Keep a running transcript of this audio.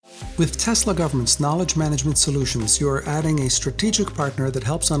With Tesla Government's knowledge management solutions, you are adding a strategic partner that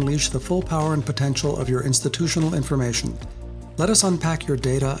helps unleash the full power and potential of your institutional information. Let us unpack your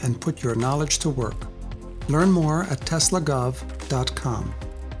data and put your knowledge to work. Learn more at teslagov.com.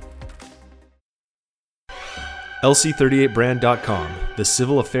 LC38brand.com, the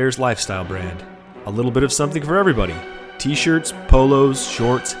civil affairs lifestyle brand. A little bit of something for everybody. T-shirts, polos,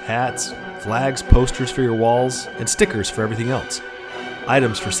 shorts, hats, flags, posters for your walls, and stickers for everything else.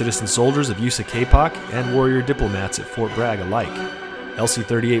 Items for citizen soldiers of USA KPOC and warrior diplomats at Fort Bragg alike.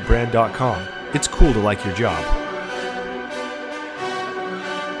 LC38brand.com. It's cool to like your job.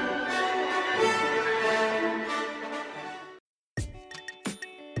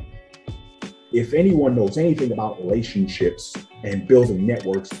 If anyone knows anything about relationships and building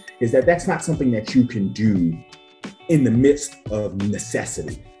networks, is that that's not something that you can do in the midst of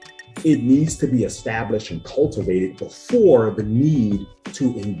necessity. It needs to be established and cultivated before the need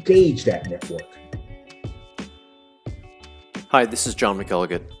to engage that network. Hi, this is John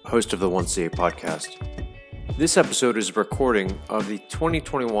McElligott, host of the 1CA podcast. This episode is a recording of the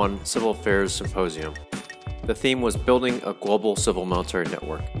 2021 Civil Affairs Symposium. The theme was Building a Global Civil Military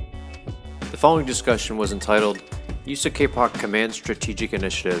Network. The following discussion was entitled USA KPOC Command Strategic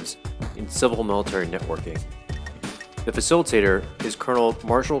Initiatives in Civil Military Networking. The facilitator is Colonel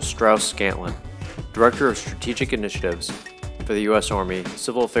Marshall Strauss Scantlin, Director of Strategic Initiatives for the U.S. Army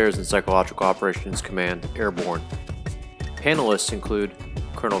Civil Affairs and Psychological Operations Command Airborne. Panelists include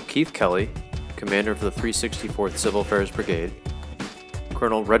Colonel Keith Kelly, Commander of the 364th Civil Affairs Brigade,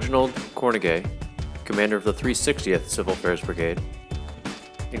 Colonel Reginald Cornegay, Commander of the 360th Civil Affairs Brigade,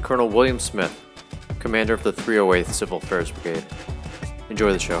 and Colonel William Smith, Commander of the 308th Civil Affairs Brigade.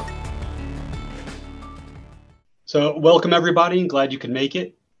 Enjoy the show. So welcome everybody, glad you could make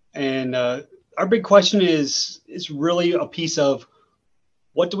it. And our big question is really a piece of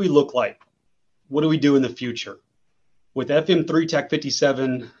what do we look like? What do we do in the future? With FM3 Tech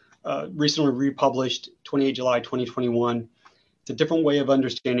 57 recently republished 28 July 2021, it's a different way of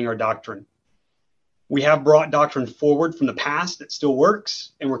understanding our doctrine. We have brought doctrine forward from the past that still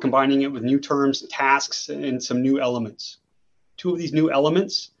works, and we're combining it with new terms, tasks, and some new elements. Two of these new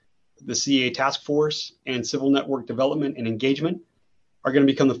elements, the CA Task Force and Civil Network Development and Engagement, are going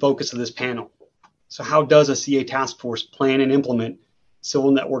to become the focus of this panel. So how does a CA Task Force plan and implement civil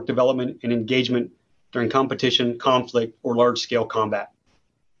network development and engagement during competition, conflict, or large-scale combat?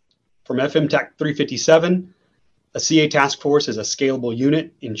 From FM Tech 357, a CA Task Force is a scalable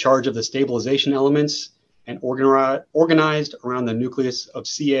unit in charge of the stabilization elements and organized around the nucleus of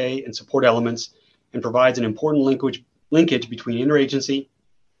CA and support elements, and provides an important linkage between interagency,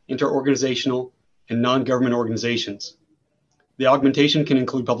 interorganizational, and non-government organizations. The augmentation can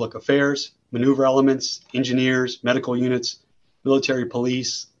include public affairs, maneuver elements, engineers, medical units, military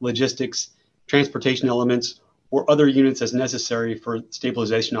police, logistics, transportation elements, or other units as necessary for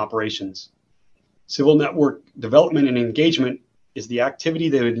stabilization operations. Civil network development and engagement is the activity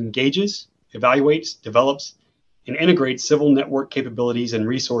that engages, evaluates, develops, and integrates civil network capabilities and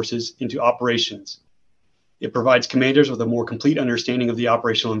resources into operations. It provides commanders with a more complete understanding of the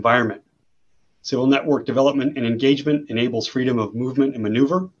operational environment. Civil network development and engagement enables freedom of movement and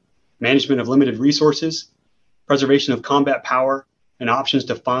maneuver, management of limited resources, preservation of combat power, and options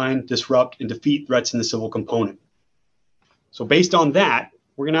to find, disrupt, and defeat threats in the civil component. So based on that,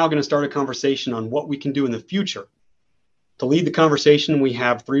 we're now going to start a conversation on what we can do in the future. To lead the conversation, we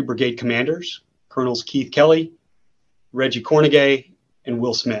have three brigade commanders, Colonels Keith Kelly, Reggie Cornegay, and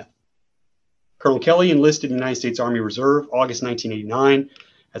Will Smith. Colonel Kelly enlisted in the United States Army Reserve August 1989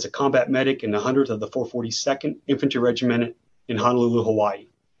 as a combat medic in the 100th of the 442nd Infantry Regiment in Honolulu, Hawaii.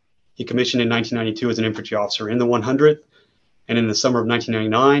 He commissioned in 1992 as an infantry officer in the 100th, and in the summer of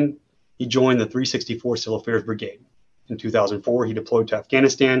 1999, he joined the 364th Civil Affairs Brigade. In 2004, he deployed to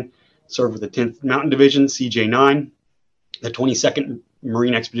Afghanistan, served with the 10th Mountain Division, CJ9, the 22nd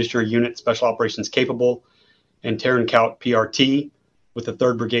Marine Expeditionary Unit, Special Operations Capable, and Terran Count PRT, with the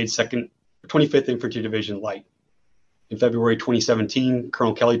 3rd Brigade, 25th Infantry Division Light. In February 2017,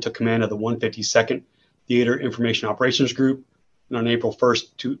 Colonel Kelly took command of the 152nd Theater Information Operations Group, and on April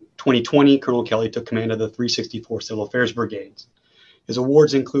 1st, 2020, Colonel Kelly took command of the 364 Civil Affairs Brigades. His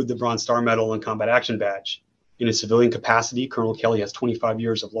awards include the Bronze Star Medal and Combat Action Badge. In his civilian capacity, Colonel Kelly has 25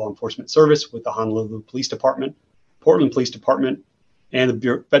 years of law enforcement service with the Honolulu Police Department, Portland Police Department, and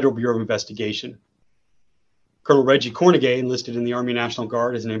the Federal Bureau of Investigation. Colonel Reggie Cornegay enlisted in the Army National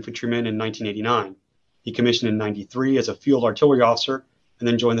Guard as an infantryman in 1989. He commissioned in 1993 as a field artillery officer and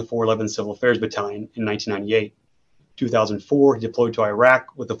then joined the 411 Civil Affairs Battalion in 1998. 2004, he deployed to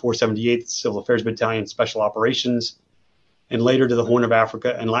Iraq with the 478th Civil Affairs Battalion Special Operations. and later to the Horn of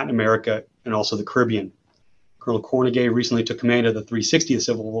Africa and Latin America, and also the Caribbean. Colonel Cornegay recently took command of the 360th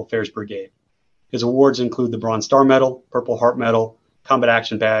Civil Affairs Brigade. His awards include the Bronze Star Medal, Purple Heart Medal, Combat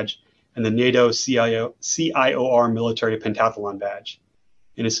Action Badge, and the NATO CIOR Military Pentathlon Badge.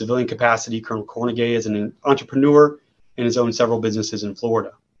 In his civilian capacity, Colonel Cornegay is an entrepreneur and has owned several businesses in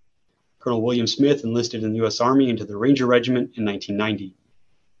Florida. Colonel William Smith enlisted in the U.S. Army into the Ranger Regiment in 1990.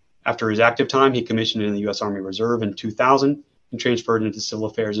 After his active time, he commissioned in the U.S. Army Reserve in 2000 and transferred into civil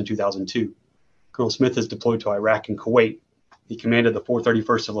affairs in 2002. Colonel Smith is deployed to Iraq and Kuwait. He commanded the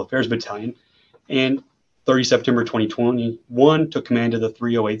 431st Civil Affairs Battalion, and 30 September 2021 took command of the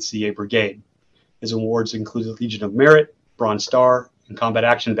 308 CA Brigade. His awards include the Legion of Merit, Bronze Star, and Combat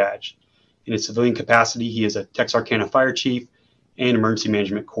Action Badge. In his civilian capacity, he is a Texarkana Fire Chief and Emergency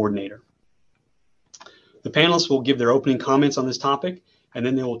Management Coordinator. The panelists will give their opening comments on this topic, and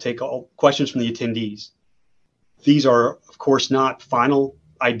then they will take all questions from the attendees. These are, of course, not final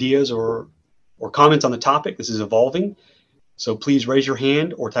ideas or comments on the topic. This is evolving. So please raise your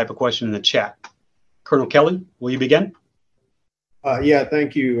hand or type a question in the chat. Colonel Kelly, will you begin? Yeah,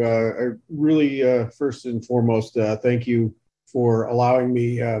 thank you. I really, first and foremost, thank you for allowing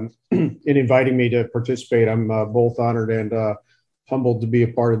me and inviting me to participate. I'm both honored and humbled to be a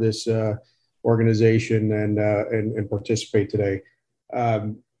part of this organization and participate today.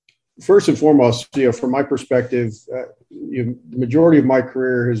 First and foremost, from my perspective, the majority of my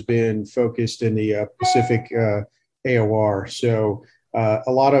career has been focused in the Pacific AOR. So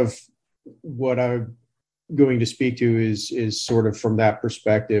a lot of what I'm going to speak to is sort of from that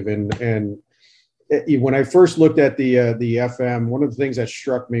perspective. And when I first looked at the FM, one of the things that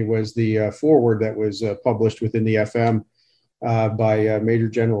struck me was the foreword that was published within the FM by Major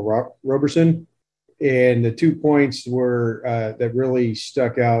General Roberson. And the 2 points were that really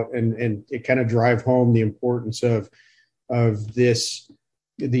stuck out, and it kind of drive home the importance of these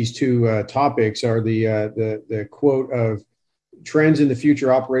two topics are the quote of trends in the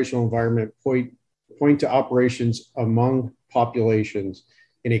future operational environment point to operations among populations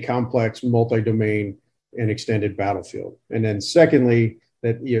in a complex multi-domain and extended battlefield. And then secondly,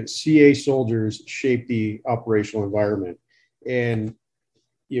 that CA soldiers shape the operational environment. And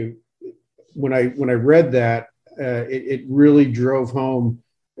when I read that, it really drove home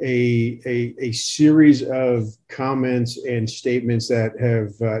a series of comments and statements that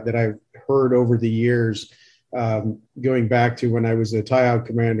I've heard over the years, going back to when I was a TIAD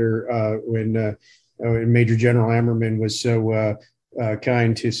commander, when Major General Ammerman was so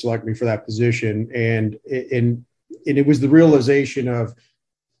kind to select me for that position, and it was the realization of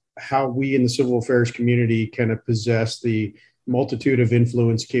how we in the civil affairs community kind of possess the multitude of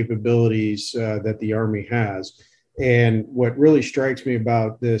influence capabilities that the Army has. And what really strikes me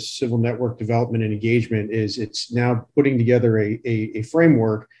about this civil network development and engagement is it's now putting together a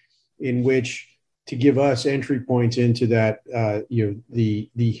framework in which to give us entry points into that, the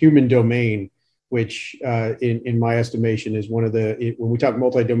human domain, which in my estimation is one of when we talk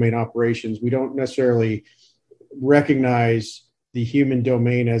multi-domain operations, we don't necessarily recognize the human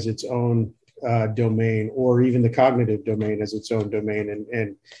domain as its own domain, or even the cognitive domain as its own domain.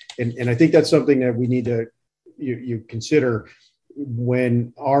 And I think that's something that we need to you consider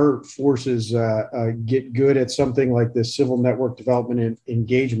when our forces get good at something like this civil network development and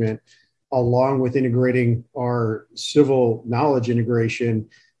engagement, along with integrating our civil knowledge integration.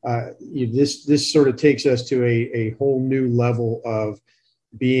 This sort of takes us to a whole new level of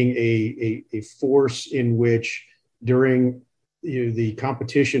being a force in which during the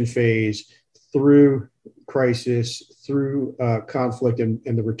competition phase, through crisis, through conflict,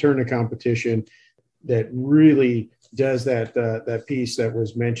 and the return to competition, that really does that piece that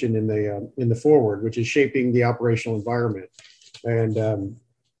was mentioned in the foreword, which is shaping the operational environment. And a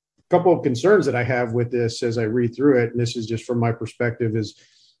couple of concerns that I have with this as I read through it, and this is just from my perspective, is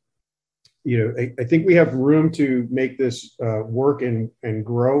I think we have room to make this work and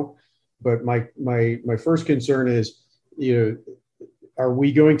grow. But my first concern is, are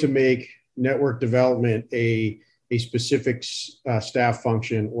we going to make network development a specific staff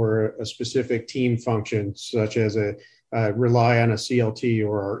function or a specific team function, such as rely on a CLT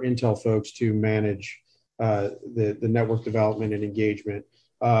or our Intel folks to manage the network development and engagement?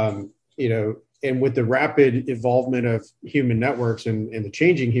 And with the rapid evolvement of human networks and the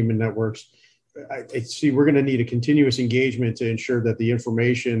changing human networks, I see we're going to need a continuous engagement to ensure that the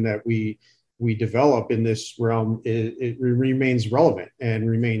information that we develop in this realm, it remains relevant and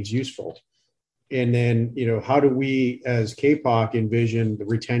remains useful. And then, how do we as KPOC envision the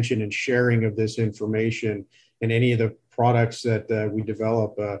retention and sharing of this information and any of the products that we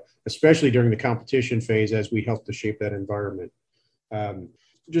develop, especially during the competition phase as we help to shape that environment.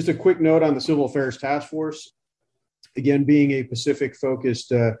 Just a quick note on the Civil Affairs Task Force. Again, being a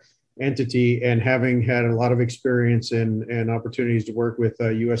Pacific-focused entity and having had a lot of experience and opportunities to work with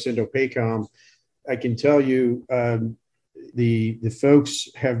U.S. Indo-PACOM, I can tell you the folks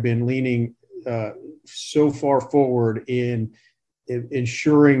have been leaning so far forward in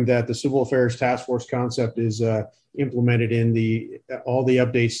ensuring that the Civil Affairs Task Force concept is implemented in all the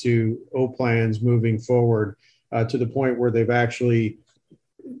updates to O-plans moving forward to the point where they've actually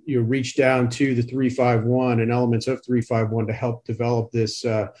reached down to the 351 and elements of 351 to help develop this,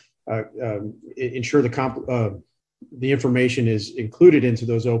 ensure the information is included into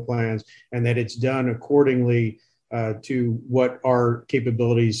those O-plans and that it's done accordingly to what our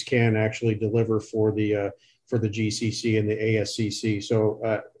capabilities can actually deliver for the GCC and the ASCC.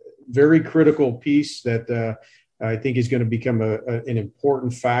 So very critical piece that I think is going to become an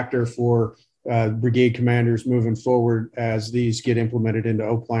important factor for brigade commanders moving forward as these get implemented into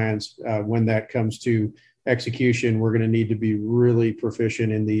O-plans. When that comes to execution, we're going to need to be really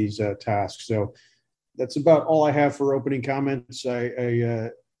proficient in these tasks. So that's about all I have for opening comments.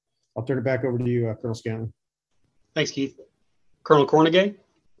 I'll turn it back over to you, Colonel Scanlon. Thanks, Keith. Colonel Cornegay?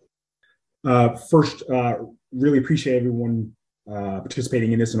 First, really appreciate everyone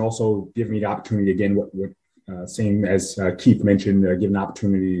participating in this and also giving me the opportunity again, same as Keith mentioned, given an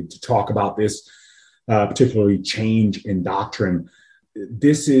opportunity to talk about this, particularly change in doctrine.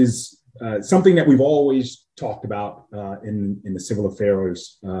 This is something that we've always talked about in the civil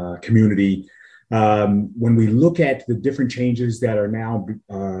affairs community. When we look at the different changes that are now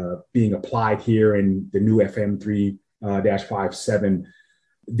being applied here in the new FM 3-57,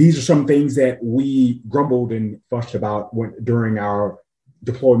 these are some things that we grumbled and fussed about during our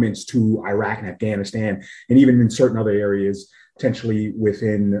deployments to Iraq and Afghanistan, and even in certain other areas, potentially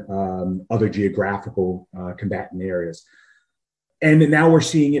within other geographical combatant areas. And now we're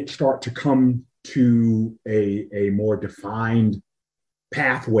seeing it start to come to a more defined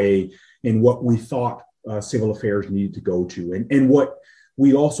pathway in what we thought civil affairs needed to go to, and what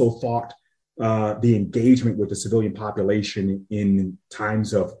we also thought the engagement with the civilian population in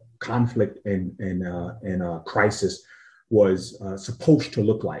times of conflict and crisis was supposed to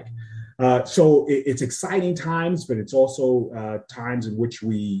look like. So it's exciting times, but it's also times in which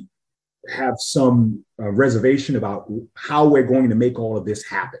we have some reservation about how we're going to make all of this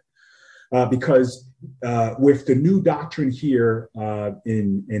happen. Because with the new doctrine here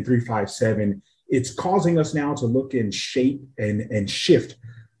in 357, it's causing us now to look and shape and shift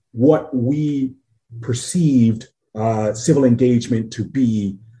what we perceived civil engagement to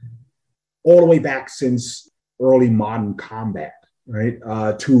be all the way back since early modern combat, right?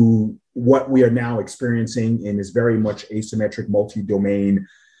 To what we are now experiencing in this very much asymmetric, multi-domain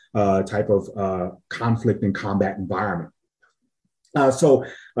type of conflict and combat environment. So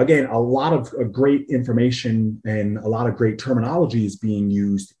again, a lot of great information and a lot of great terminology is being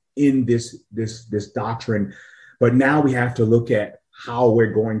used in this doctrine, but now we have to look at how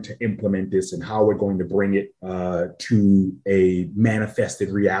we're going to implement this and how we're going to bring it to a manifested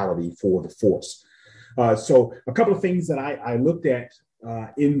reality for the force. So a couple of things that I looked at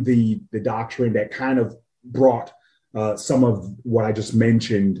in the doctrine that kind of brought some of what I just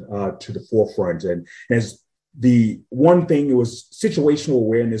mentioned to the forefront. And as the one thing, it was situational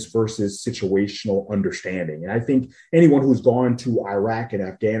awareness versus situational understanding. And I think anyone who's gone to Iraq and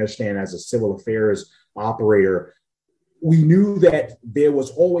Afghanistan as a civil affairs operator, we knew that there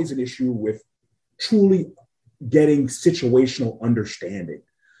was always an issue with truly getting situational understanding.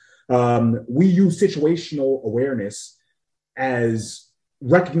 We use situational awareness as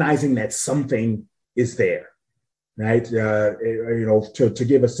recognizing that something is there, right? To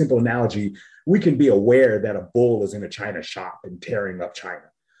give a simple analogy, we can be aware that a bull is in a China shop and tearing up China.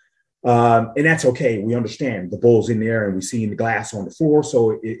 And that's okay. We understand the bull's in there and we see the glass on the floor.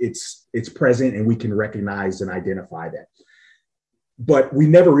 So it's present and we can recognize and identify that. But we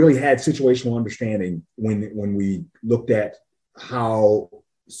never really had situational understanding when we looked at how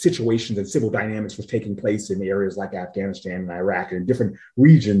situations and civil dynamics was taking place in areas like Afghanistan and Iraq and different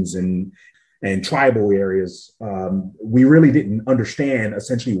regions and tribal areas. We really didn't understand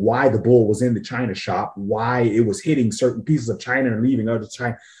essentially why the bull was in the China shop, why it was hitting certain pieces of China and leaving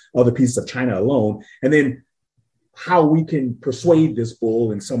other pieces of China alone, and then how we can persuade this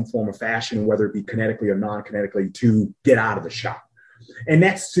bull in some form or fashion, whether it be kinetically or non-kinetically, to get out of the shop. And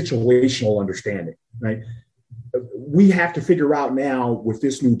that's situational understanding, right? We have to figure out now with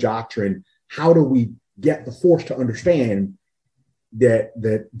this new doctrine, how do we get the force to understand that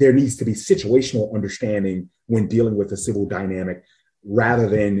there needs to be situational understanding when dealing with the civil dynamic, rather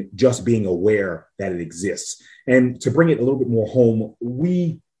than just being aware that it exists. And to bring it a little bit more home,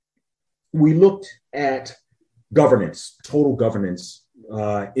 we looked at governance, total governance,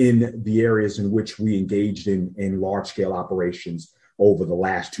 in the areas in which we engaged in large-scale operations over the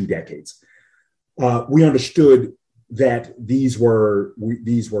last 2 decades. We understood that these were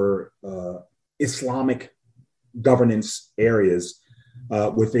Islamic governance areas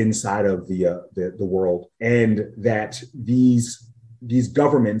within inside of the world, and that these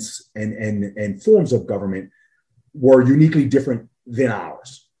governments and forms of government were uniquely different than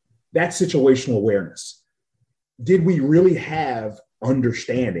ours. That's situational awareness. Did we really have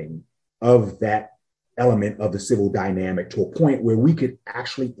understanding of that element of the civil dynamic to a point where we could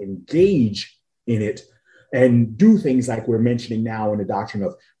actually engage in it and do things like we're mentioning now in the doctrine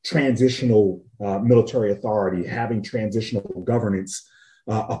of transitional military authority, having transitional governance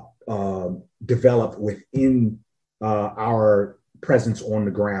develop within our presence on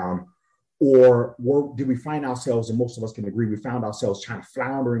the ground? Or did we find ourselves, and most of us can agree, we found ourselves kind of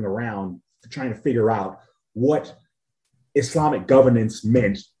floundering around trying to figure out what Islamic governance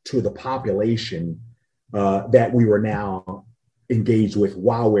meant to the population that we were now engaged with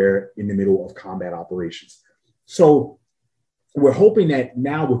while we're in the middle of combat operations. So we're hoping that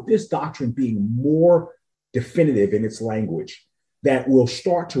now, with this doctrine being more definitive in its language, that we'll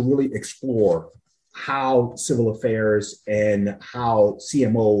start to really explore how civil affairs and how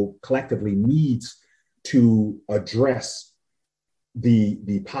CMO collectively needs to address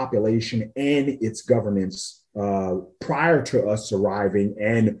the population and its governance prior to us arriving,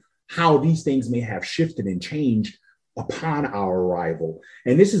 and how these things may have shifted and changed upon our arrival.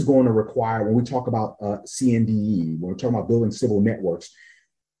 And this is going to require, when we talk about CNDE, when we're talking about building civil networks,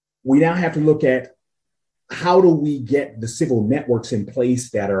 we now have to look at how do we get the civil networks in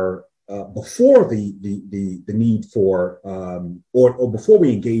place that are before the need for, or before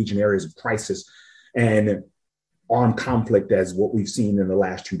we engage in areas of crisis and armed conflict, as what we've seen in the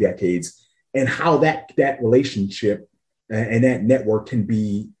last 2 decades, and how that relationship and that network can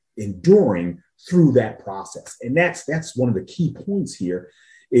be enduring through that process. And that's one of the key points here,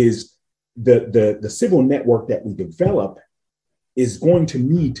 is the civil network that we develop is going to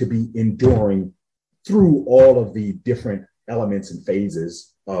need to be enduring through all of the different elements and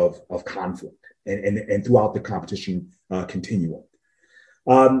phases of conflict and throughout the competition continuum.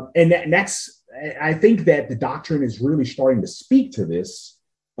 And that's, I think that the doctrine is really starting to speak to this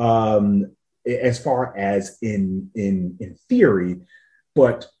as far as in theory,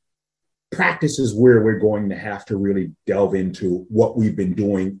 but practice is where we're going to have to really delve into what we've been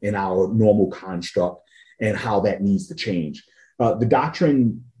doing in our normal construct and how that needs to change. The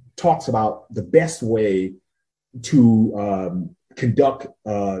doctrine talks about the best way to conduct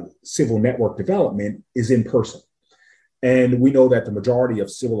civil network development is in person. And we know that the majority of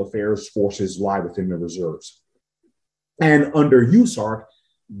civil affairs forces lie within the reserves. And under USARC,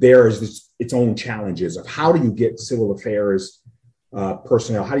 there is its own challenges of how do you get civil affairs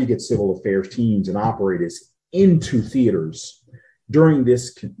personnel, how do you get civil affairs teams and operators into theaters during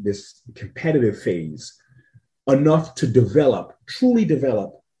this competitive phase enough to truly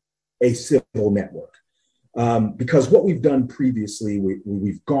develop a civil network. Because what we've done previously,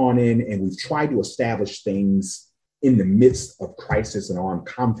 we've gone in and we've tried to establish things in the midst of crisis and armed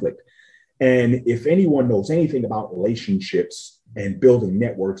conflict. And if anyone knows anything about relationships and building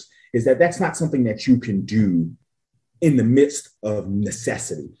networks, is that that's not something that you can do in the midst of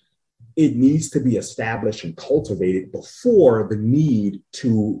necessity. It needs to be established and cultivated before the need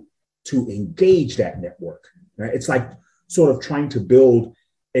to engage that network. Right? It's like sort of trying to build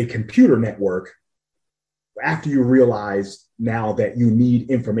a computer network after you realize now that you need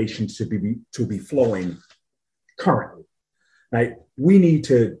information to be flowing currently, right? We need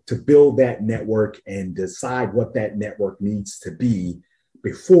to build that network and decide what that network needs to be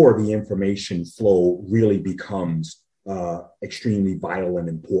before the information flow really becomes extremely vital and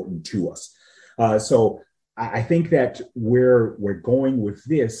important to us. So I think that where we're going with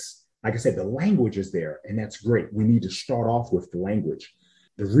this, like I said, the language is there, and that's great. We need to start off with the language.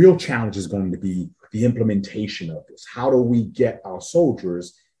 The real challenge is going to be the implementation of this. How do we get our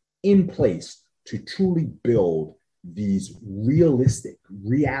soldiers in place to truly build these realistic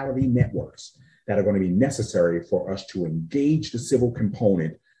reality networks that are going to be necessary for us to engage the civil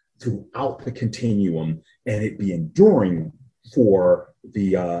component throughout the continuum, and it be enduring for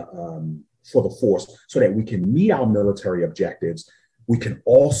the force, so that we can meet our military objectives. We can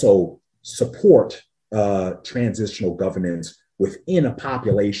also support transitional governance within a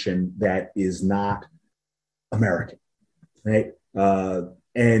population that is not American, right?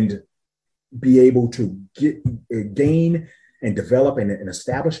 And be able to gain and develop and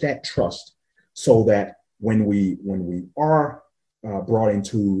establish that trust, so that when we are brought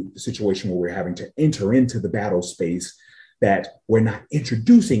into the situation where we're having to enter into the battle space, that we're not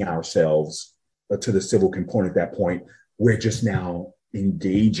introducing ourselves to the civil component at that point. We're just now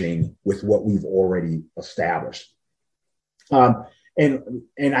engaging with what we've already established. And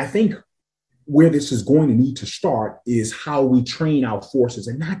I think where this is going to need to start is how we train our forces,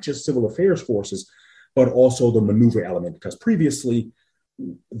 and not just civil affairs forces, but also the maneuver element. Because previously,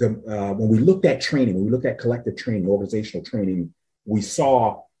 when we looked at training, when we looked at collective training, organizational training, we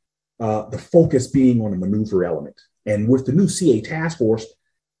saw the focus being on the maneuver element. And with the new CA task force,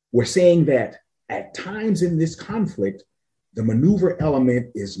 we're saying that at times in this conflict, the maneuver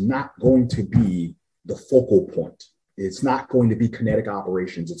element is not going to be the focal point. It's not going to be kinetic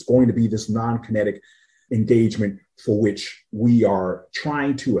operations. It's going to be this non-kinetic engagement for which we are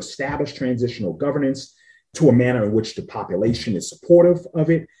trying to establish transitional governance to a manner in which the population is supportive of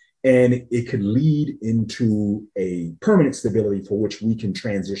it, and it could lead into a permanent stability for which we can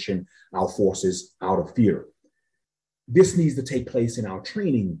transition our forces out of theater. This needs to take place in our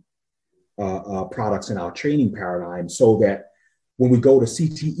training products and our training paradigm, so that when we go to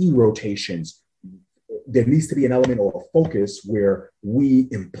CTE rotations, there needs to be an element or a focus where we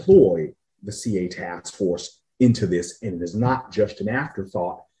employ the CA task force into this, and it is not just an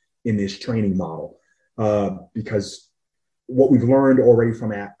afterthought in this training model. Because what we've learned already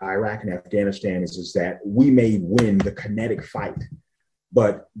from Iraq and Afghanistan is that we may win the kinetic fight,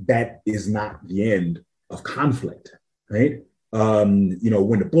 but that is not the end of conflict, right? When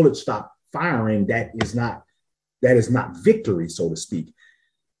the bullets stop firing, that is not victory, so to speak.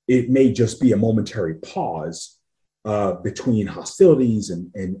 It may just be a momentary pause between hostilities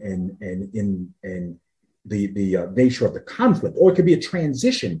and the nature of the conflict, or it could be a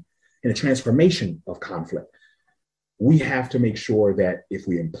transition and a transformation of conflict. We have to make sure that if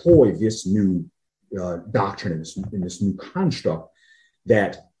we employ this new doctrine in this new construct,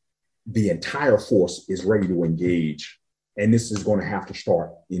 that the entire force is ready to engage. And this is going to have to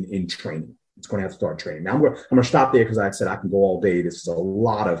start in training. It's going to have to start training. Now, I'm going to stop there because I said I can go all day. This is a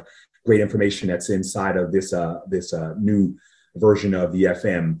lot of great information that's inside of this new version of the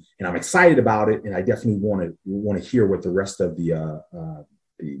FM, and I'm excited about it. And I definitely want to hear what the rest of the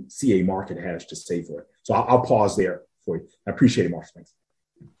CA market has to say for it. So I'll pause there for you. I appreciate it, Marshall. Thanks.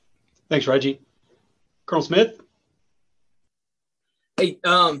 Thanks, Reggie. Colonel Smith. Hey,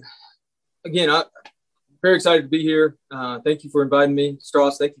 again, I'm very excited to be here. Thank you for inviting me.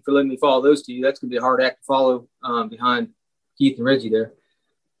 Strauss, thank you for letting me follow those two. That's going to be a hard act to follow behind Keith and Reggie there.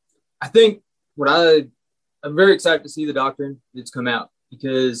 I think I'm very excited to see the doctrine that's come out,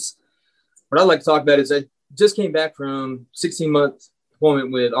 because what I'd like to talk about is I just came back from 16-month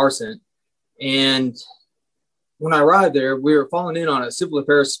deployment with ARCENT. And when I arrived there, we were falling in on a civil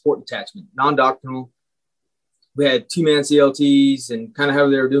affairs support detachment, non-doctrinal. We had 2-man CLTs and kind of how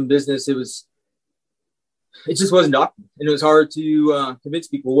they were doing business. It just wasn't doctrinal. And it was hard to convince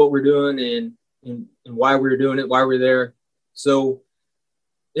people what we're doing and why we were doing it, why we're there. So,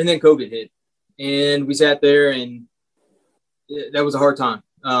 and then COVID hit. And we sat there, and that was a hard time.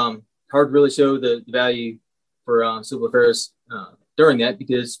 Hard to really show the value for civil affairs during that,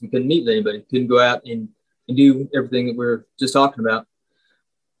 because we couldn't meet with anybody, couldn't go out and do everything that we were just talking about.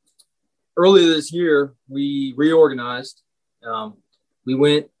 Earlier this year, we reorganized. We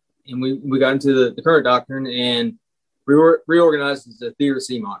went and we got into the current doctrine, and reorganized as a theater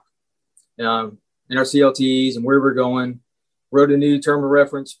CMOC. And our CLTs and where we're going. Wrote a new term of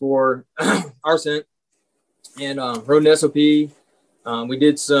reference for ARCENT, and wrote an SOP. We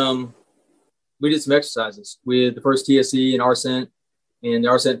did some exercises with the first TSC and ARCENT and the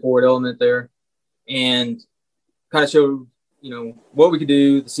ARCENT forward element there, and kind of showed what we could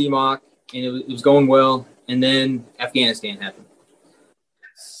do, the CMOC, and it was going well. And then Afghanistan happened.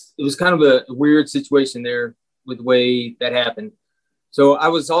 It was kind of a weird situation there with the way that happened. So I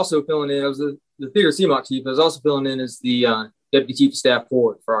was also filling in. I was the theater CMOC chief. I was also filling in as the Deputy Chief of Staff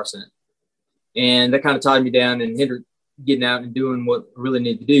forward for ARCENT. And that kind of tied me down and hindered getting out and doing what I really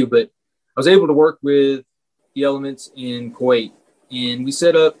needed to do. But I was able to work with the elements in Kuwait. And we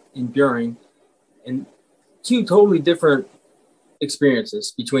set up in Buehring, and two totally different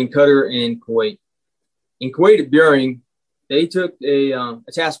experiences between Qatar and Kuwait. In Kuwait at Buehring, they took a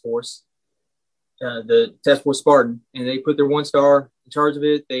task force, the Task Force Spartan, and they put their 1-star in charge of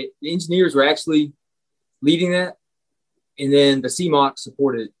it. The engineers were actually leading that. And then the CMOC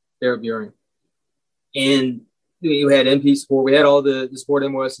supported there at Buehring. And we had MP support. We had all the support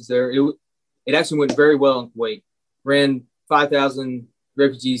MOSs there. It actually went very well in Kuwait. Ran 5,000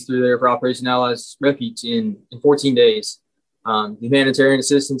 refugees through there for Operation Allies Refuge in 14 days. The humanitarian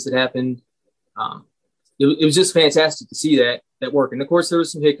assistance that happened, it was just fantastic to see that work. And of course, there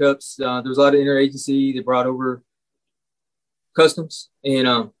was some hiccups. There was a lot of interagency. They brought over customs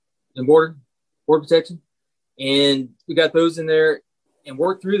and border protection, and we got those in there and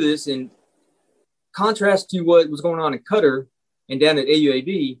worked through this. In contrast to what was going on in Qatar and down at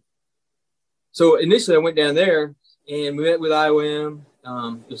AUAB. So initially, I went down there and we met with IOM.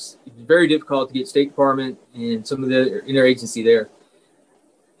 It was very difficult to get State Department and some of the interagency there.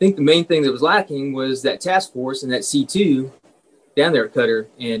 I think the main thing that was lacking was that task force and that C2 down there at Qatar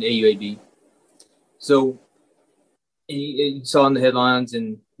and AUAB. So you saw in the headlines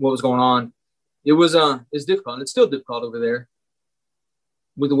and what was going on. It was difficult, and it's still difficult over there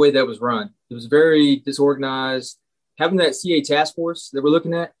with the way that was run. It was very disorganized. Having that CA task force that we're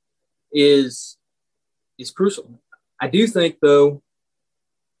looking at is crucial. I do think, though,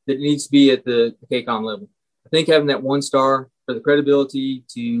 that it needs to be at the KCOM level. I think having that 1 star for the credibility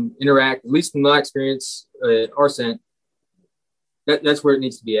to interact, at least from my experience at RCENT, that's where it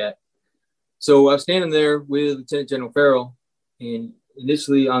needs to be at. So I was standing there with Lieutenant General Farrell and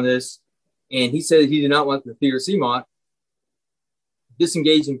initially on this, and he said he did not want the Theater CMOC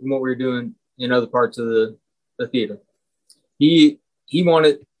disengaging from what we were doing in other parts of the theater. He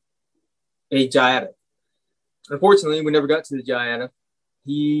wanted a JIATF. Unfortunately, we never got to the JIATF.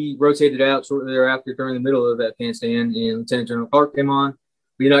 He rotated out shortly thereafter during the middle of Afghanistan, and Lieutenant General Clark came on.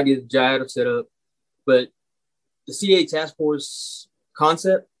 We did not get the JIATF set up, but the CA task force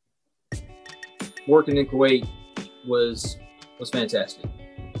concept working in Kuwait was fantastic.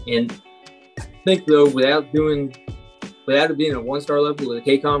 And I think, though, without it being a 1 star level with a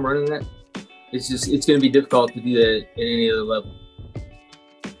KCOM running that, it's going to be difficult to do that at any other level.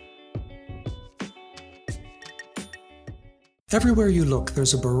 Everywhere you look,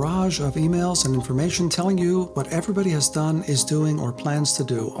 there's a barrage of emails and information telling you what everybody has done, is doing, or plans to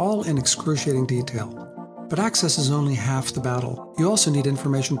do, all in excruciating detail. But access is only half the battle. You also need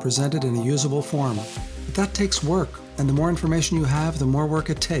information presented in a usable form. But that takes work, and the more information you have, the more work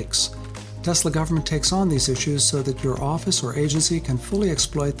it takes. Tesla Government takes on these issues so that your office or agency can fully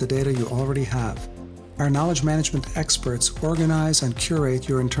exploit the data you already have. Our knowledge management experts organize and curate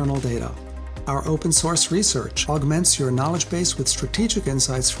your internal data. Our open source research augments your knowledge base with strategic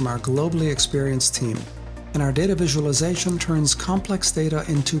insights from our globally experienced team. And our data visualization turns complex data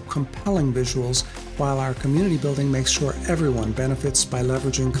into compelling visuals, while our community building makes sure everyone benefits by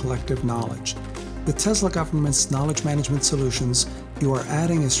leveraging collective knowledge. With Tesla Government's knowledge management solutions, you are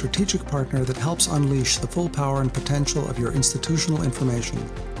adding a strategic partner that helps unleash the full power and potential of your institutional information.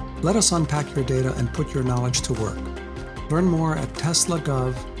 Let us unpack your data and put your knowledge to work. Learn more at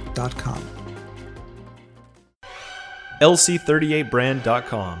teslagov.com.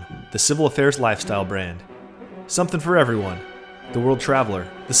 LC38brand.com, the civil affairs lifestyle brand. Something for everyone. The world traveler,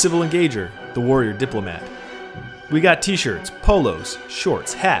 the civil engager, the warrior diplomat. We got t-shirts, polos,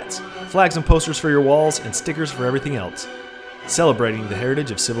 shorts, hats, flags and posters for your walls, and stickers for everything else. Celebrating the heritage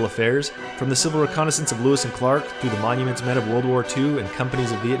of civil affairs, from the civil reconnaissance of Lewis and Clark through the monuments men of World War II and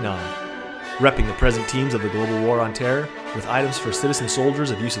companies of Vietnam. Repping the present teams of the global war on terror, with items for citizen soldiers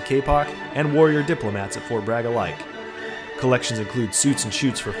of use of KPOC and warrior diplomats at Fort Bragg alike. Collections include suits and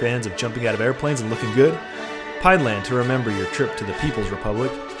shoots for fans of jumping out of airplanes and looking good, Pineland to remember your trip to the People's Republic,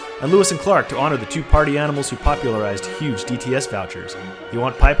 and Lewis and Clark to honor the 2 party animals who popularized huge DTS vouchers. You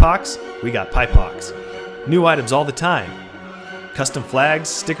want Pipox? We got Pipox. New items all the time. Custom flags,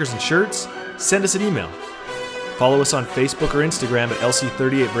 stickers, and shirts? Send us an email. Follow us on Facebook or Instagram at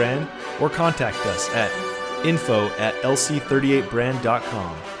LC38brand, or contact us at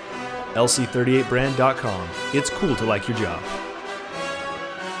info@lc38brand.com. LC38brand.com. It's cool to like your job.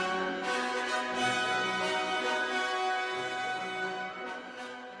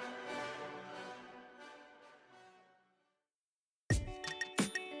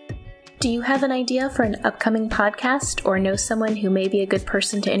 Do you have an idea for an upcoming podcast or know someone who may be a good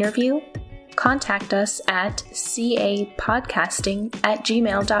person to interview? Contact us at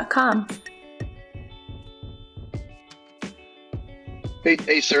capodcasting@gmail.com.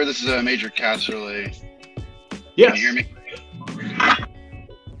 Hey, sir, this is Major Casserly. Yes. Can you hear me?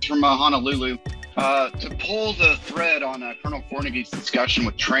 It's from Honolulu. To pull the thread on Colonel Cornegy's discussion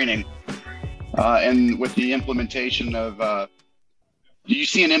with training and with the implementation of, do you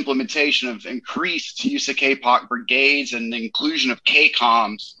see an implementation of increased use of KPOC brigades and the inclusion of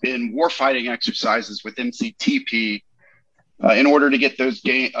KCOMs in warfighting exercises with MCTP in order to get those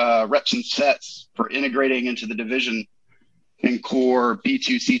reps and sets for integrating into the division and core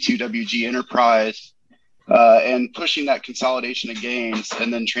B2C2WG enterprise and pushing that consolidation of gains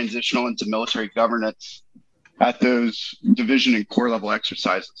and then transitional into military governance at those division and corps level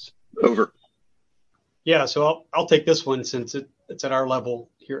exercises. Over. Yeah, so I'll take this one since it's at our level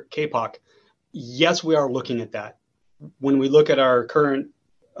here at KPOC. Yes, we are looking at that. When we look at our current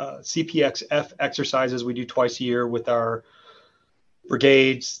CPXF exercises we do twice a year with our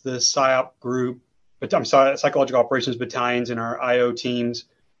brigades, the PSYOP group, psychological operations battalions, and our IO teams,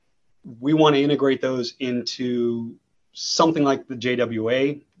 we want to integrate those into something like the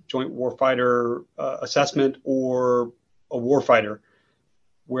JWA, Joint Warfighter Assessment, or a warfighter,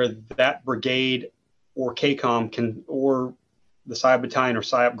 where that brigade or KCOM can, or the PSYOP battalion or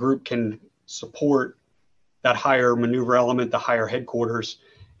PSYOP group can support that higher maneuver element, the higher headquarters,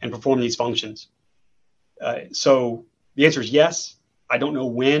 and perform these functions. So the answer is yes. I don't know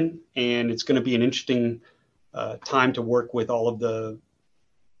when, and it's going to be an interesting time to work with all of the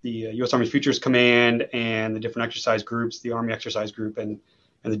U.S. Army Futures Command and the different exercise groups, the Army Exercise Group and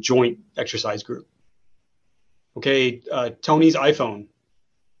the Joint Exercise Group. Okay, Tony's iPhone.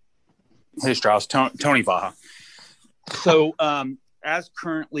 Hey, Strauss, Tony Vaha. So as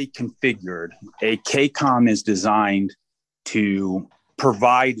currently configured, a KCOM is designed to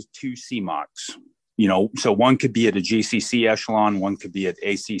provide two CMOCs. So one could be at a GCC echelon, one could be at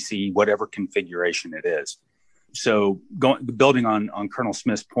ACC, whatever configuration it is. So building on Colonel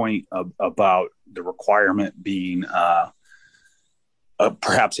Smith's point about the requirement being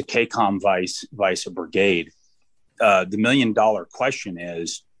perhaps a KCOM vice a brigade, the $1 million question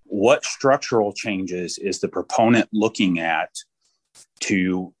is, what structural changes is the proponent looking at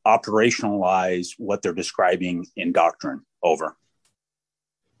to operationalize what they're describing in doctrine? Over.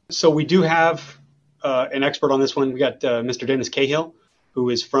 So we do have an expert on this one. We got Mr. Dennis Cahill, who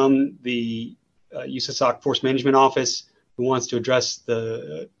is from the USASOC Force Management Office, who wants to address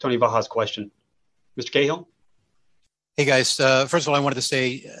the Tony Vaha's question. Mr. Cahill? Hey, guys. First of all, I wanted to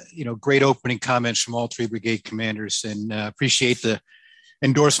say, great opening comments from all three brigade commanders, and appreciate the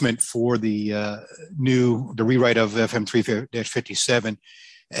endorsement for the rewrite of FM 3-57.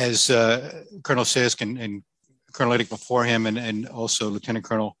 As Colonel Sisk and Colonel Liddick before him, and also Lieutenant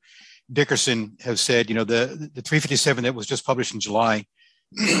Colonel Dickerson have said, the 357 that was just published in July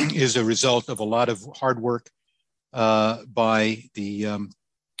is a result of a lot of hard work by the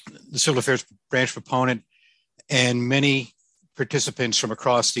Civil Affairs branch proponent and many participants from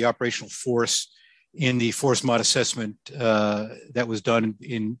across the operational force in the force mod assessment that was done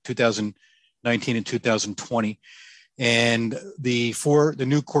in 2019 and 2020. And the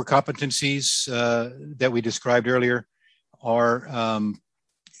new core competencies that we described earlier are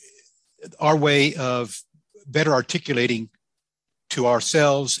our way of better articulating to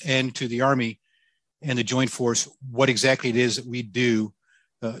ourselves and to the Army and the Joint Force what exactly it is that we do,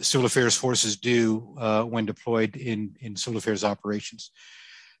 civil affairs forces do when deployed in civil affairs operations.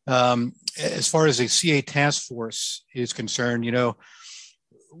 As far as the CA task force is concerned,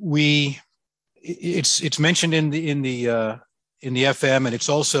 it's mentioned in the FM, and it's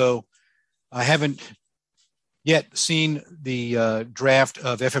also, I haven't yet seen the draft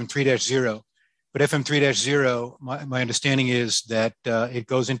of FM 3-0, but FM 3-0, my understanding is that it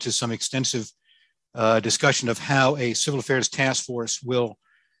goes into some extensive discussion of how a civil affairs task force will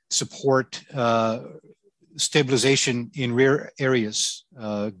support stabilization in rear areas,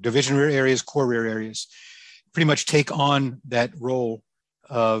 division rear areas, corps rear areas, pretty much take on that role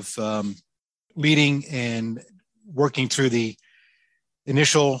of leading and working through the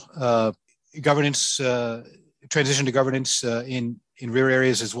initial governance, transition to governance in rear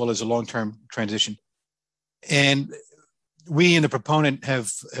areas, as well as a long-term transition. And we in the proponent have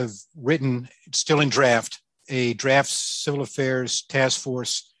written, still in draft, a draft civil affairs task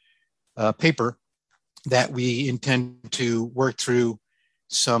force paper that we intend to work through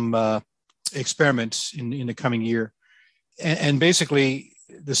some experiments in the coming year. And basically,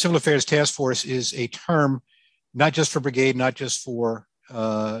 the Civil Affairs Task Force is a term not just for brigade, not just for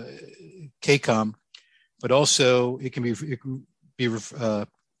KCOM, but also it can be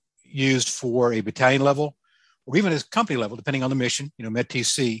used for a battalion level or even as company level, depending on the mission,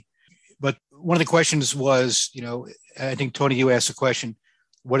 METTC. But one of the questions was, I think, Tony, you asked the question,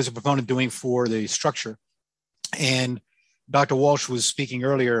 what is the proponent doing for the structure? And Dr. Walsh was speaking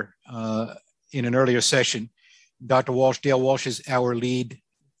earlier in an earlier session. Dr. Walsh, Dale Walsh, is our lead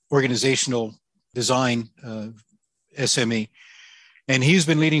organizational design SME. And he's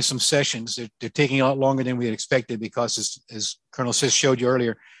been leading some sessions. They're taking a lot longer than we had expected because, as Colonel Sis showed you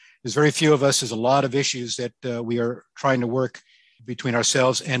earlier, there's very few of us. There's a lot of issues that we are trying to work between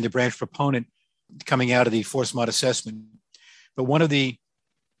ourselves and the branch proponent coming out of the force mod assessment. But one of the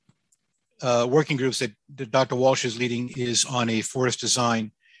working groups that Dr. Walsh is leading is on a forest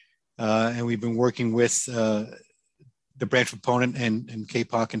design. And we've been working with the branch proponent and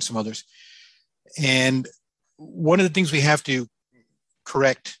KPOC and some others. And one of the things we have to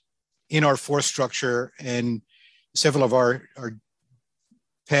correct in our force structure, and several of our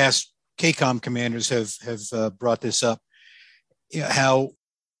past KCOM commanders have brought this up, how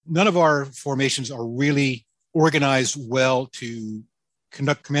none of our formations are really organized well to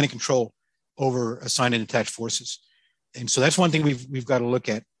conduct command and control over assigned and attached forces. And so that's one thing we've got to look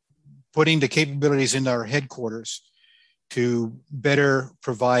at, putting the capabilities in our headquarters to better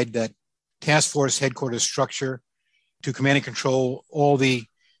provide that task force headquarters structure to command and control all the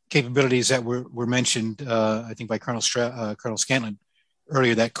capabilities that were mentioned, I think by Colonel Scantlin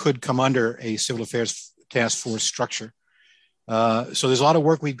earlier, that could come under a civil affairs task force structure. So there's a lot of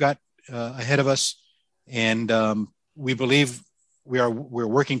work we've got ahead of us, and we believe we're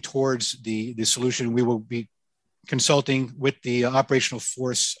working towards the solution. We will be consulting with the operational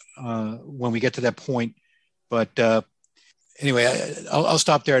force when we get to that point. But anyway, I'll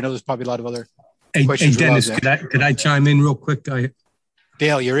stop there. I know there's probably a lot of other questions. Hey, Dennis, could I chime in real quick?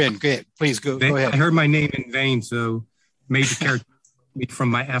 Dale, you're in. Good. Please go ahead. I heard my name in vain, so made the character from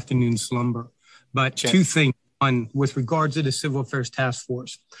my afternoon slumber. But two things. One, with regards to the Civil Affairs Task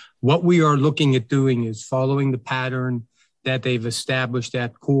Force, what we are looking at doing is following the pattern that they've established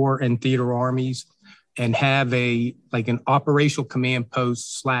at Corps and Theater Armies, and have an operational command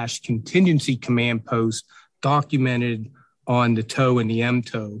post / contingency command post documented on the TOW and the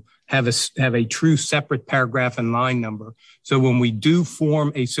MTOW, have a true separate paragraph and line number. So when we do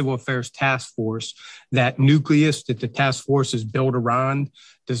form a Civil Affairs Task Force, that nucleus that the task force is built around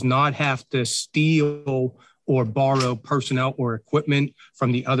does not have to steal or borrow personnel or equipment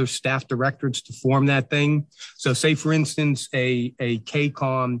from the other staff directorates to form that thing. So say, for instance, a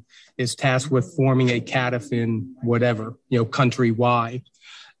KCOM is tasked with forming a CATIF in whatever, country Y.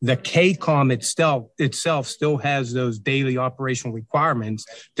 The KCOM itself still has those daily operational requirements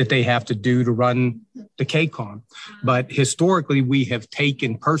that they have to do to run the KCOM. But historically, we have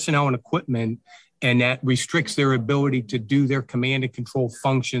taken personnel and equipment, and that restricts their ability to do their command and control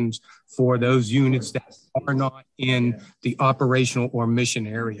functions for those units that are not in the operational or mission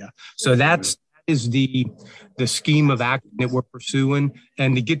area. So that is the scheme of action that we're pursuing.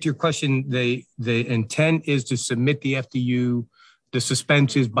 And to get to your question, the intent is to submit the FDU, the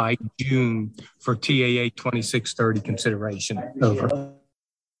suspensions, by June for TAA 2630 consideration. Over.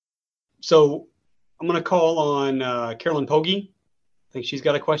 So I'm going to call on Carolyn Pogge. I think she's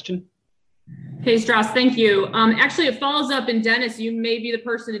got a question. Hey, Strauss, thank you. Actually, it follows up, and Dennis, you may be the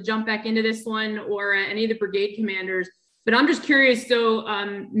person to jump back into this one, or any of the brigade commanders. But I'm just curious. So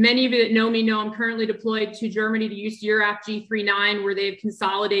many of you that know me know I'm currently deployed to Germany to use USARAF G39, where they've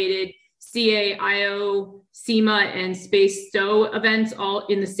consolidated CA, IO, SEMA, and Space STOW events all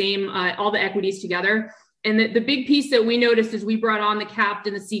in the same, all the equities together. And the big piece that we noticed as we brought on the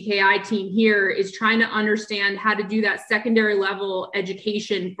captain, the CKI team here, is trying to understand how to do that secondary level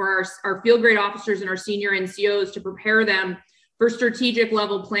education for our field grade officers and our senior NCOs to prepare them for strategic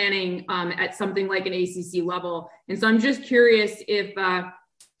level planning at something like an ACC level. And so I'm just curious if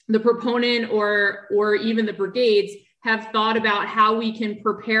the proponent or even the brigades have thought about how we can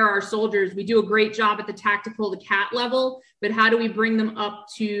prepare our soldiers. We do a great job at the tactical, the CAT level, but how do we bring them up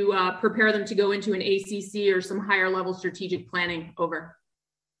to prepare them to go into an ACC or some higher level strategic planning? Over.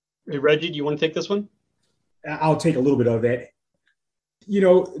 Hey, Reggie, do you want to take this one? I'll take a little bit of that.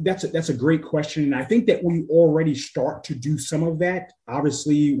 That's a great question. And I think that we already start to do some of that.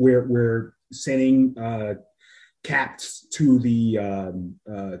 Obviously, we're sending CAPs to the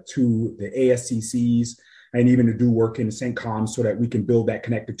ASCCs, and even to do work in the CENTCOM so that we can build that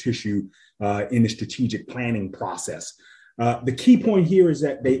connective tissue in the strategic planning process. The key point here is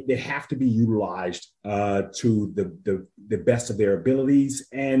that they have to be utilized to the best of their abilities,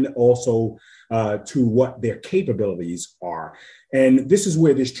 and also to what their capabilities are. And this is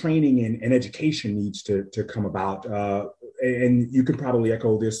where this training and education needs to come about. And you can probably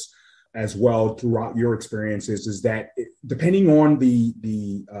echo this as well throughout your experiences, is that depending on the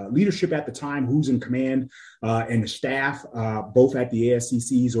leadership at the time, who's in command, and the staff, both at the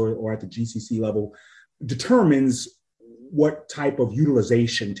ASCCs or at the GCC level, determines what type of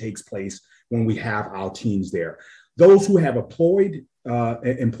utilization takes place when we have our teams there. Those who have employed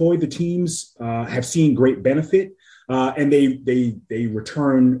the teams have seen great benefit, and they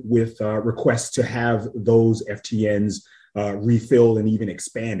return with requests to have those FTNs refilled and even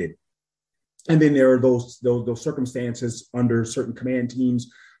expanded. And then there are those circumstances under certain command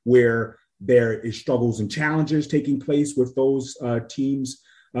teams where there is struggles and challenges taking place with those teams.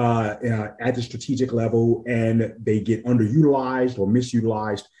 at the strategic level, and they get underutilized or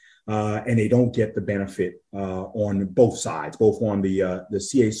misutilized, and they don't get the benefit on both sides, both on the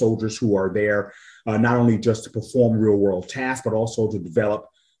CA soldiers who are there not only just to perform real world tasks, but also to develop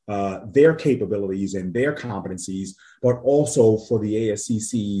their capabilities and their competencies, but also for the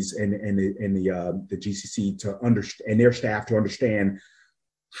ASCCs and the GCC to understand, and their staff to understand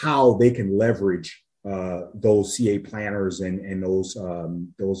how they can leverage those CA planners and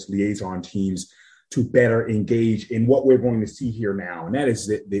those liaison teams to better engage in what we're going to see here now, and that is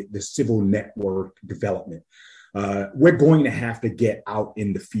the civil network development. We're going to have to get out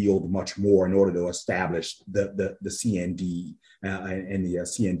in the field much more in order to establish the CND and the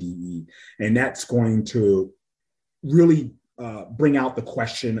CNDE, and that's going to really bring out the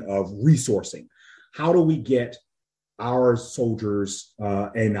question of resourcing. How do we get our soldiers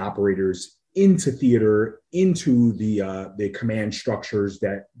and operators into theater, into the command structures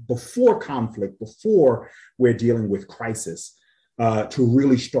that before conflict, before we're dealing with crisis, to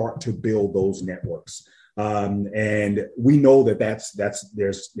really start to build those networks. And we know that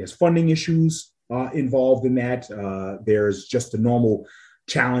there's funding issues involved in that. There's just the normal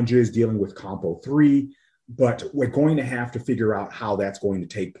challenges dealing with Compo 3, but we're going to have to figure out how that's going to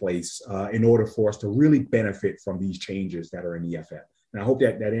take place in order for us to really benefit from these changes that are in EFF. And I hope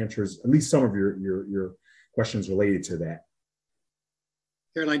that answers at least some of your questions related to that.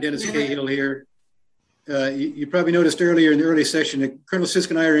 Caroline, Dennis Cahill here. You probably noticed earlier in the early session that Colonel Sisk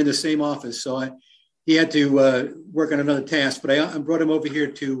and I are in the same office, so he had to work on another task, but I brought him over here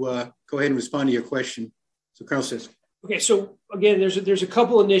to go ahead and respond to your question. So Colonel Sisk. Okay, so again, there's a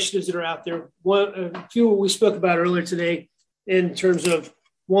couple initiatives that are out there. A few we spoke about earlier today in terms of,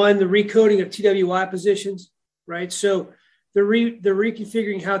 one, the recoding of TWI positions, right? So they're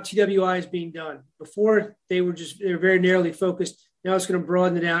reconfiguring how TWI is being done. Before they were very narrowly focused. Now it's going to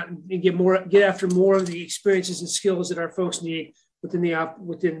broaden it out and get after more of the experiences and skills that our folks need within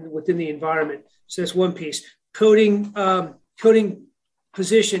the environment. So that's one piece. Coding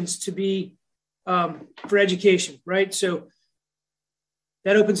positions to be for education, right? So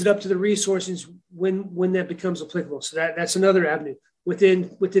that opens it up to the resources when that becomes applicable. So that's another avenue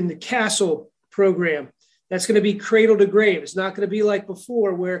within the CASTLE program. That's going to be cradle to grave. It's not going to be like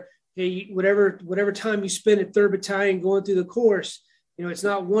before where, hey, whatever time you spend at 3rd Battalion going through the course, it's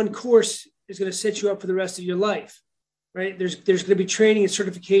not one course is going to set you up for the rest of your life, right? There's going to be training and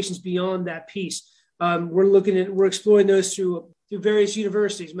certifications beyond that piece. We're exploring those through various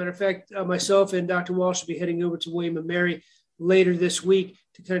universities. Matter of fact, myself and Dr. Walsh will be heading over to William & Mary later this week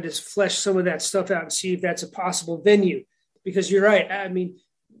to kind of just flesh some of that stuff out and see if that's a possible venue. Because you're right. I mean,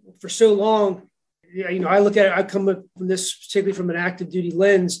 for so long, I look at it, I come up from this, particularly from an active duty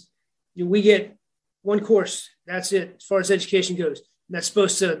lens, we get one course. That's it as far as education goes. And that's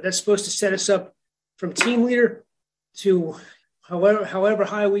supposed to set us up from team leader to however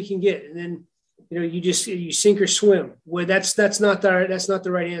high we can get. And then, you sink or swim. Well, that's not the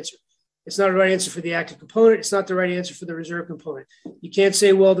right answer. It's not the right answer for the active component. It's not the right answer for the reserve component. You can't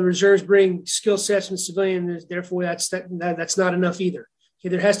say, well, the reserves bring skill sets from the civilian, therefore that's not enough either. Okay,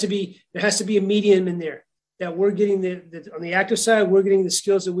 there has to be a medium in there that we're getting on the active side, we're getting the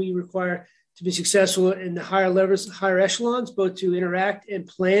skills that we require to be successful in the higher levels, higher echelons, both to interact and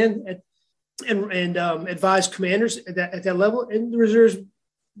plan and advise commanders at that level, and the reserves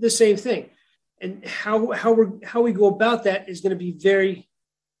the same thing. And how we go about that is going to be very,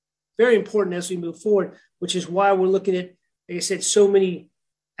 very important as we move forward, which is why we're looking at, like I said, so many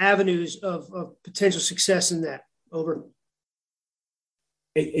avenues of potential success in that. Over.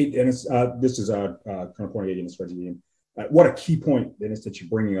 Hey, Dennis, this is Colonel Cornegay, Dennis Reggie. What a key point, Dennis, that you're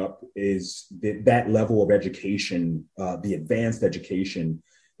bringing up is that level of education, the advanced education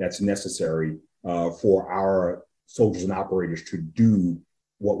that's necessary for our soldiers and operators to do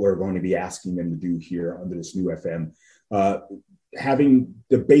what we're going to be asking them to do here under this new FM. Having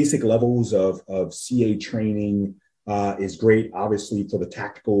the basic levels of CA training is great, obviously, for the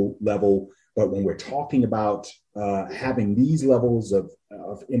tactical level. But when we're talking about having these levels of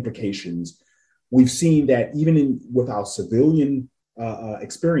implications, we've seen that even with our civilian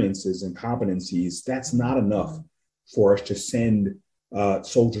experiences and competencies, that's not enough for us to send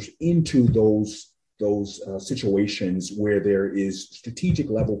soldiers into those situations where there is strategic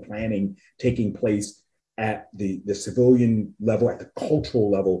level planning taking place at the civilian level, at the cultural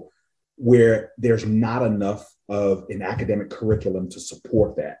level, where there's not enough of an academic curriculum to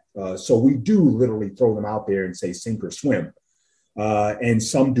support that. So we do literally throw them out there and say sink or swim. And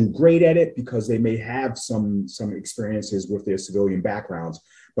some do great at it because they may have some experiences with their civilian backgrounds,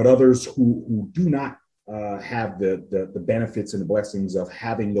 but others who do not have the benefits and the blessings of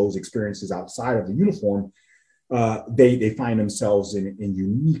having those experiences outside of the uniform, they find themselves in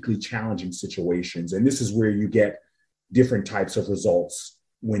uniquely challenging situations. And this is where you get different types of results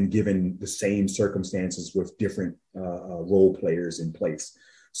when given the same circumstances with different role players in place.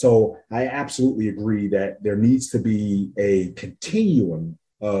 So I absolutely agree that there needs to be a continuum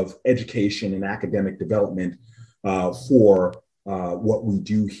of education and academic development for what we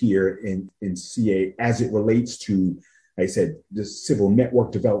do here in CA as it relates to, like I said, the civil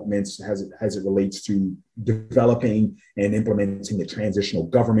network developments, as it relates to developing and implementing the transitional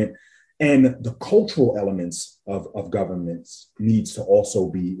government, and the cultural elements of governments needs to also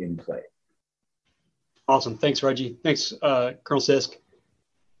be in play. Awesome. Thanks, Reggie. Thanks, Colonel Sisk.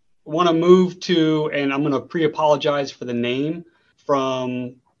 I want to move to, and I'm going to pre-apologize for the name,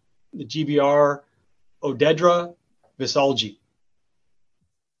 from the GBR, Odedra Visalji.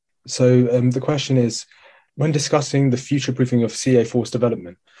 So the question is, when discussing the future proofing of CA force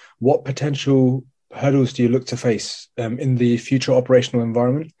development, what potential hurdles do you look to face in the future operational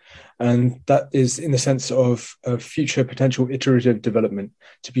environment? And that is in the sense of future potential iterative development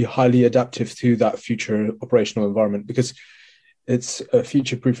to be highly adaptive to that future operational environment, because it's a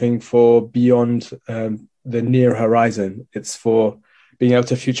future proofing for beyond the near horizon. It's for being able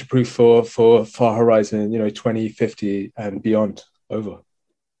to future proof for far horizon, 2050 and beyond. Over.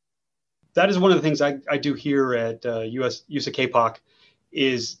 That is one of the things I do here at USA KPOC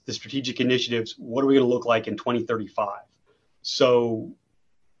is the strategic initiatives. What are we going to look like in 2035? So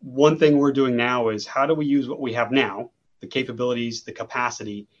one thing we're doing now is how do we use what we have now, the capabilities, the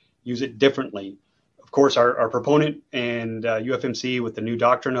capacity, use it differently. Of course, our proponent and UFMC with the new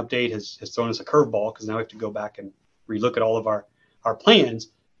doctrine update has thrown us a curveball, because now we have to go back and relook at all of our plans.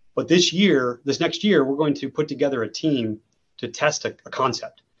 But this next year, we're going to put together a team to test a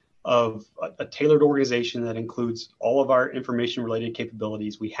concept of a tailored organization that includes all of our information-related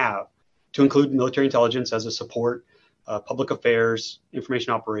capabilities we have, to include military intelligence as a support, public affairs,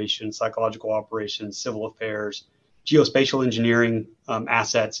 information operations, psychological operations, civil affairs, geospatial engineering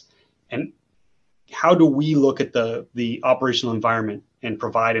assets, and how do we look at the operational environment and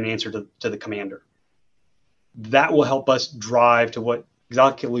provide an answer to the commander? That will help us drive to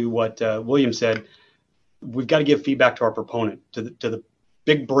exactly what William said. We've got to give feedback to our proponent, to the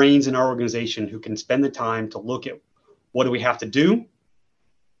big brains in our organization who can spend the time to look at what do we have to do,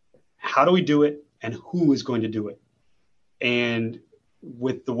 how do we do it, and who is going to do it. And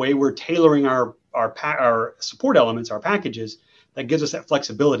with the way we're tailoring our support elements, our packages, that gives us that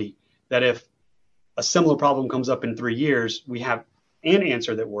flexibility that if a similar problem comes up in 3 years, we have an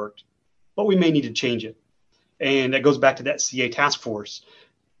answer that worked, but we may need to change it. And that goes back to that CA task force.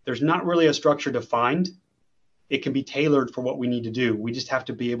 There's not really a structure defined. It can be tailored for what we need to do. We just have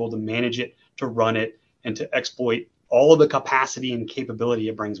to be able to manage it, to run it, and to exploit all of the capacity and capability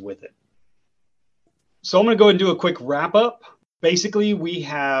it brings with it. So I'm going to go and do a quick wrap up. Basically, we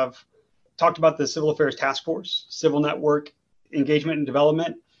have talked about the Civil Affairs Task Force, Civil Network Engagement and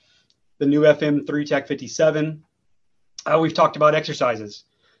Development, the new FM3 Tech 57. We've talked about exercises.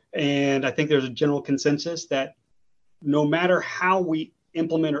 And I think there's a general consensus that no matter how we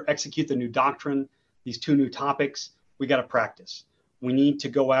implement or execute the new doctrine, these two new topics, we got to practice. We need to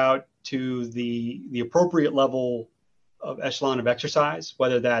go out to the appropriate level of echelon of exercise,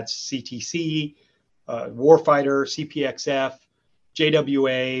 whether that's CTC, Warfighter, CPXF,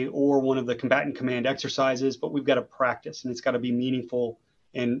 JWA, or one of the combatant command exercises, but we've got to practice, and it's got to be meaningful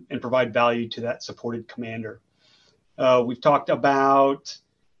and provide value to that supported commander. We've talked about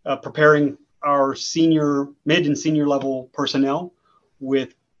preparing our mid and senior level personnel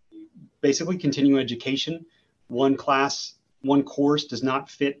with basically continuing education. One class, one course does not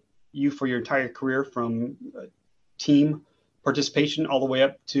fit you for your entire career, from team participation all the way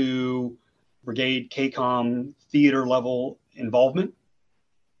up to brigade, KCOM, theater level involvement.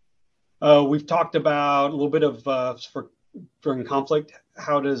 We've talked about a little bit of during conflict,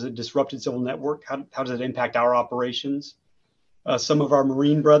 how does a disrupted civil network, how does it impact our operations? Some of our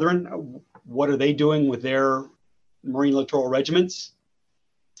Marine brethren, what are they doing with their Marine littoral regiments?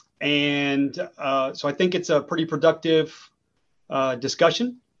 And so I think it's a pretty productive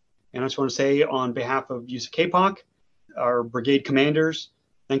discussion. And I just want to say, on behalf of USA KPOC, our brigade commanders,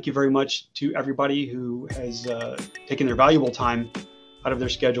 thank you very much to everybody who has taken their valuable time out of their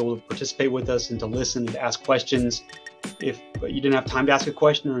schedule to participate with us and to listen and to ask questions. If you didn't have time to ask a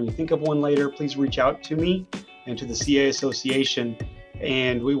question or you think of one later, please reach out to me and to the CA Association,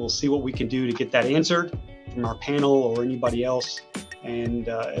 and we will see what we can do to get that answered from our panel or anybody else, and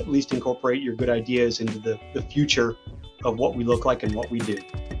at least incorporate your good ideas into the future of what we look like and what we do.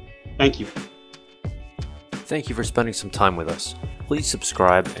 Thank you. Thank you for spending some time with us. Please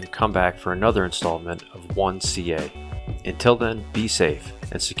subscribe and come back for another installment of 1CA. Until then, be safe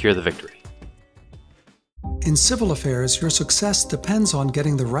and secure the victory. In civil affairs, your success depends on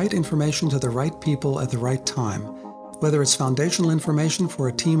getting the right information to the right people at the right time. Whether it's foundational information for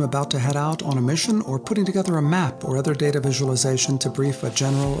a team about to head out on a mission or putting together a map or other data visualization to brief a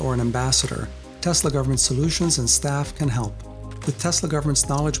general or an ambassador, Tesla Government Solutions and staff can help. With Tesla Government's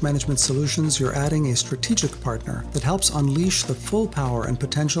Knowledge Management Solutions, you're adding a strategic partner that helps unleash the full power and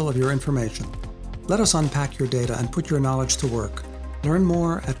potential of your information. Let us unpack your data and put your knowledge to work. Learn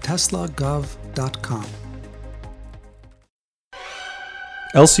more at teslagov.com.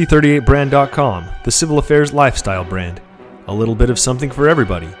 LC38brand.com, the civil affairs lifestyle brand. A little bit of something for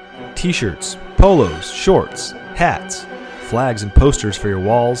everybody. T-shirts, polos, shorts, hats, flags and posters for your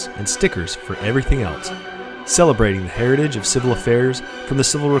walls, and stickers for everything else. Celebrating the heritage of civil affairs from the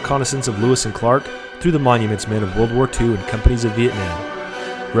civil reconnaissance of Lewis and Clark through the monuments men of World War II and companies of Vietnam.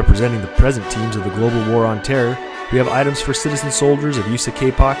 Representing the present teams of the global war on terror, we have items for citizen soldiers of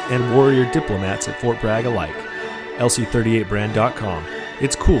USACAPOC and warrior diplomats at Fort Bragg alike. LC38brand.com.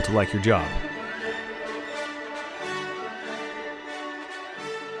 It's cool to like your job.